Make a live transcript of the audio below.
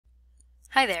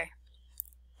Hi there.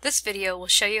 This video will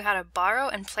show you how to borrow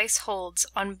and place holds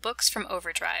on books from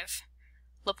Overdrive,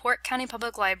 Porte County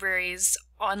Public Library's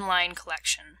online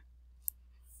collection.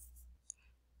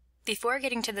 Before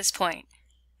getting to this point,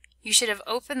 you should have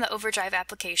opened the Overdrive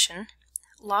application,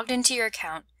 logged into your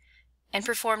account, and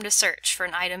performed a search for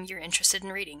an item you're interested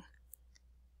in reading.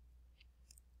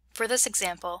 For this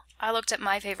example, I looked at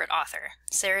my favorite author,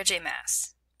 Sarah J.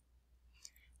 Maas.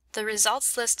 The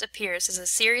results list appears as a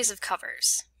series of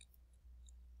covers.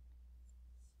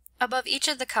 Above each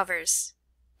of the covers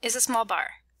is a small bar.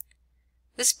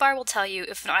 This bar will tell you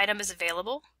if an item is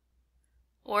available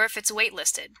or if it's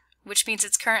waitlisted, which means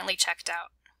it's currently checked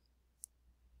out.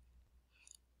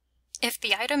 If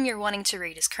the item you're wanting to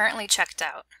read is currently checked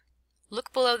out,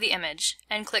 look below the image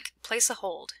and click Place a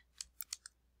Hold.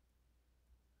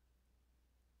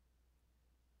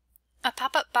 A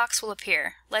pop-up box will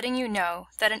appear, letting you know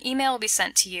that an email will be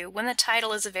sent to you when the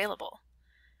title is available.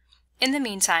 In the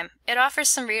meantime, it offers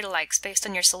some read-alikes based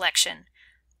on your selection.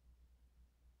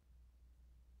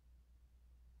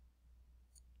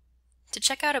 To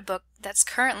check out a book that's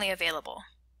currently available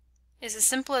is as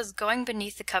simple as going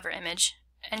beneath the cover image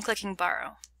and clicking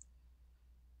Borrow.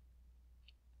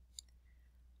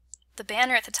 The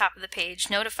banner at the top of the page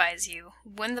notifies you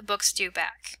when the book's due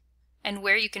back and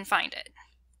where you can find it.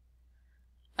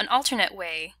 An alternate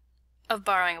way of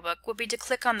borrowing a book would be to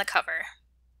click on the cover.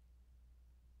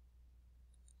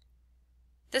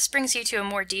 This brings you to a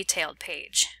more detailed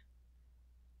page.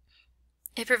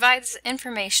 It provides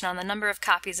information on the number of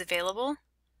copies available,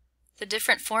 the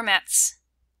different formats,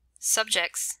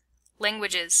 subjects,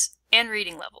 languages, and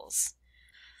reading levels,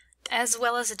 as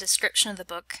well as a description of the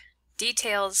book,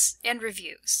 details, and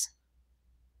reviews.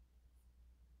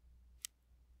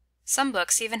 Some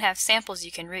books even have samples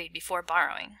you can read before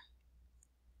borrowing.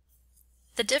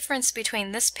 The difference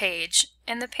between this page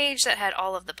and the page that had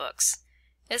all of the books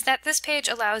is that this page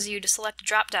allows you to select a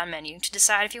drop-down menu to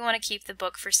decide if you want to keep the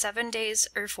book for 7 days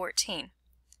or 14.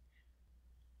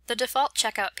 The default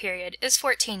checkout period is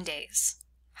 14 days.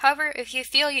 However, if you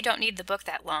feel you don't need the book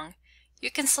that long, you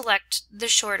can select the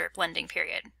shorter blending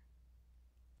period.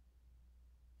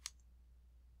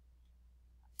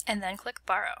 And then click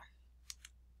Borrow.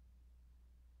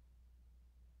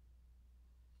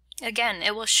 Again,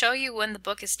 it will show you when the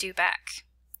book is due back.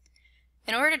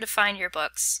 In order to find your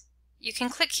books, you can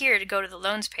click here to go to the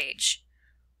Loans page,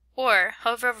 or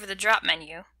hover over the drop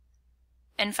menu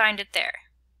and find it there.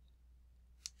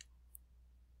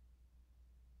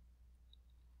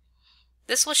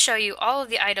 This will show you all of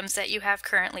the items that you have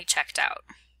currently checked out.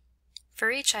 For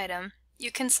each item,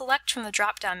 you can select from the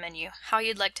drop-down menu how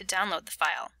you'd like to download the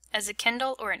file, as a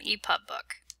Kindle or an EPUB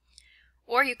book,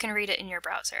 or you can read it in your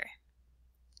browser.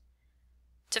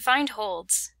 To find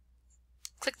holds,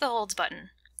 click the Holds button.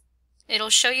 It'll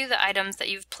show you the items that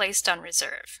you've placed on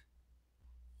reserve.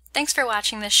 Thanks for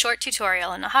watching this short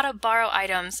tutorial on how to borrow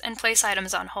items and place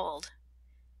items on hold.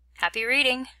 Happy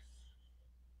reading!